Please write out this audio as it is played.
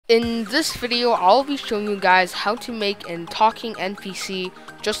In this video, I'll be showing you guys how to make a talking NPC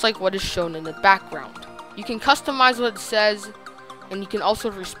just like what is shown in the background. You can customize what it says, and you can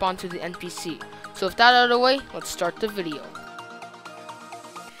also respond to the NPC. So with that out of the way, let's start the video.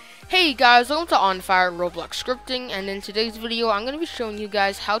 Hey guys, welcome to On Fire Roblox Scripting, and in today's video, I'm going to be showing you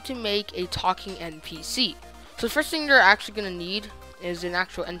guys how to make a talking NPC. So the first thing you're actually going to need is an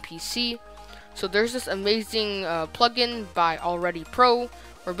actual NPC. So there's this amazing plugin by Already Pro,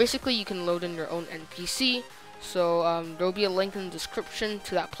 where basically you can load in your own NPC. So there will be a link in the description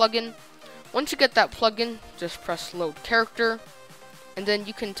to that plugin. Once you get that plugin, just press load character, and then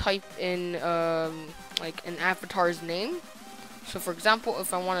you can type in like an avatar's name. So for example,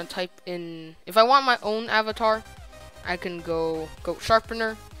 if I want to type in, if I want my own avatar, I can go Goat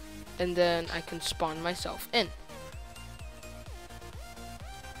Sharpener, and then I can spawn myself in.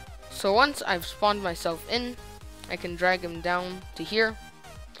 So once I've spawned myself in, I can drag him down to here.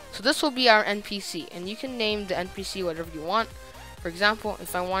 So this will be our NPC, and you can name the NPC whatever you want. For example,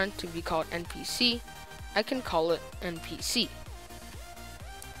 if I want it to be called NPC, I can call it NPC.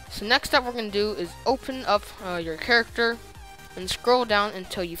 So next step we're going to do is open up your character and scroll down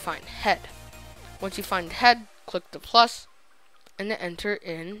until you find head. Once you find head, click the plus and then enter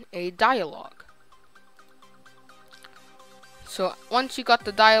in a dialogue. So once you got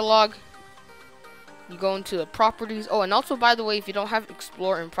the dialogue, you go into the properties. Oh, and also by the way, if you don't have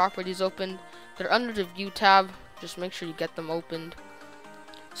Explore and Properties opened, they're under the View tab. Just make sure you get them opened.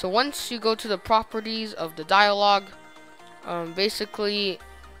 So once you go to the properties of the dialogue, basically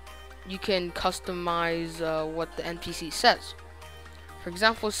you can customize what the NPC says. For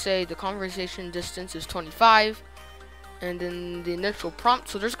example, say the conversation distance is 25, and then the initial prompt,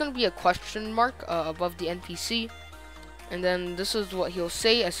 so there's going to be a question mark above the NPC, and then this is what he'll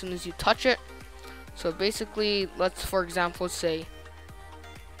say as soon as you touch it. So basically, let's for example say,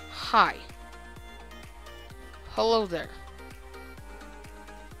 hi, hello there.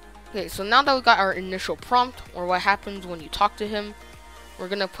 Okay, so now that we got our initial prompt, or what happens when you talk to him, we're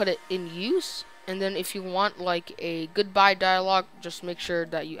gonna put it in use. And then if you want like a goodbye dialogue, just make sure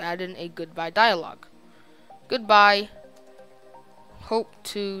that you add in a goodbye dialogue. Goodbye, hope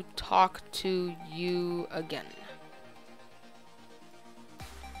to talk to you again.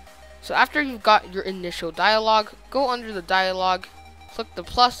 So after you've got your initial dialogue, go under the dialogue, click the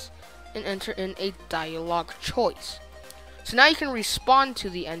plus, and enter in a dialogue choice. So now you can respond to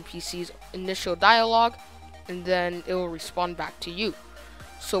the NPC's initial dialogue, and then it will respond back to you.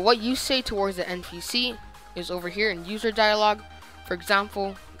 So what you say towards the NPC is over here in user dialogue. For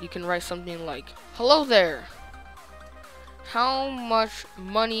example, you can write something like, hello there, how much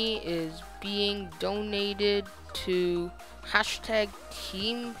money is being donated to hashtag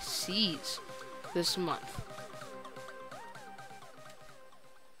Team C's this month?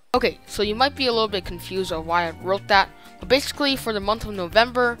 Okay, so you might be a little bit confused of why I wrote that, but basically for the month of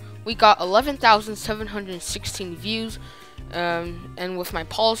November, we got 11,716 views, and with my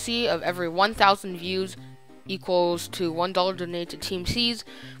policy of every 1,000 views equals to $1 donated to Team C's,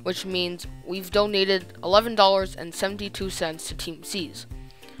 which means we've donated $11.72 to Team C's.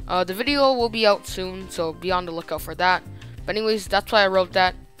 The video will be out soon, so be on the lookout for that. But anyways, that's why I wrote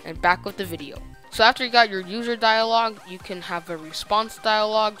that, and back with the video. So after you got your user dialogue, you can have a response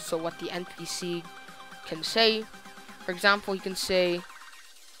dialogue, so what the NPC can say. For example, you can say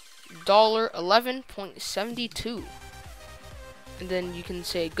 $11.72. And then you can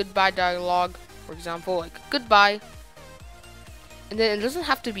say goodbye dialogue, for example, like goodbye. And then it doesn't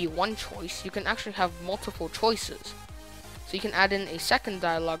have to be one choice, you can actually have multiple choices. So you can add in a second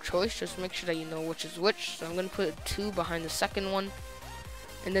dialogue choice, just make sure that you know which is which. So I'm going to put a 2 behind the second one.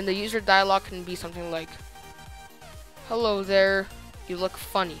 And then the user dialogue can be something like, hello there, you look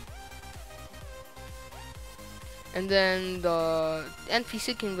funny. And then the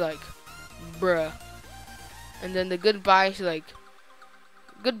NPC can be like, bruh. And then the goodbye is like,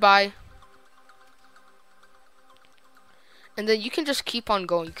 goodbye. And then you can just keep on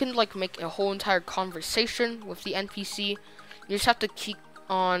going. You can like make a whole entire conversation with the NPC. You just have to keep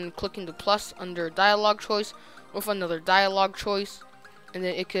on clicking the plus under dialogue choice with another dialogue choice, and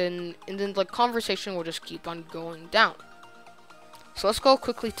then the conversation will just keep on going down. So let's go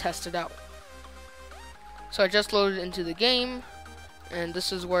quickly test it out. So I just loaded into the game, and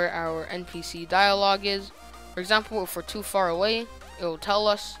this is where our NPC dialogue is. For example, if we're too far away, it will tell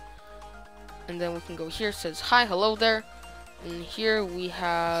us, and then we can go here. It says hi, hello there, and here we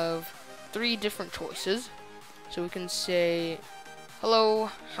have 3 different choices. So we can say, hello,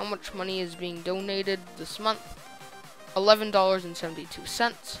 how much money is being donated this month?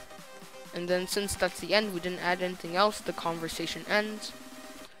 $11.72. And then since that's the end, we didn't add anything else, the conversation ends.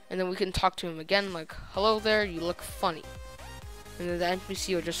 and then we can talk to him again, like, hello there, you look funny. And then the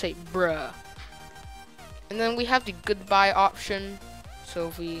NPC will just say, bruh. And then we have the goodbye option. So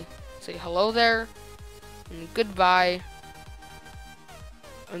if we say hello there, and goodbye,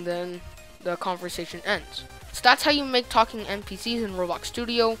 and then the conversation ends. So that's how you make talking NPCs in Roblox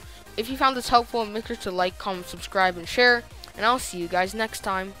Studio. If you found this helpful, make sure to like, comment, subscribe, and share. And I'll see you guys next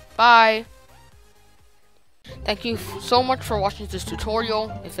time. Bye! Thank you so much for watching this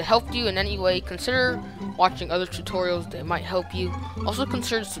tutorial. If it helped you in any way, consider watching other tutorials that might help you. Also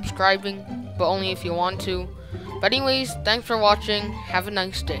consider subscribing, but only if you want to. But anyways, thanks for watching. Have a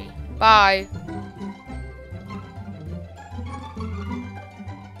nice day. Bye!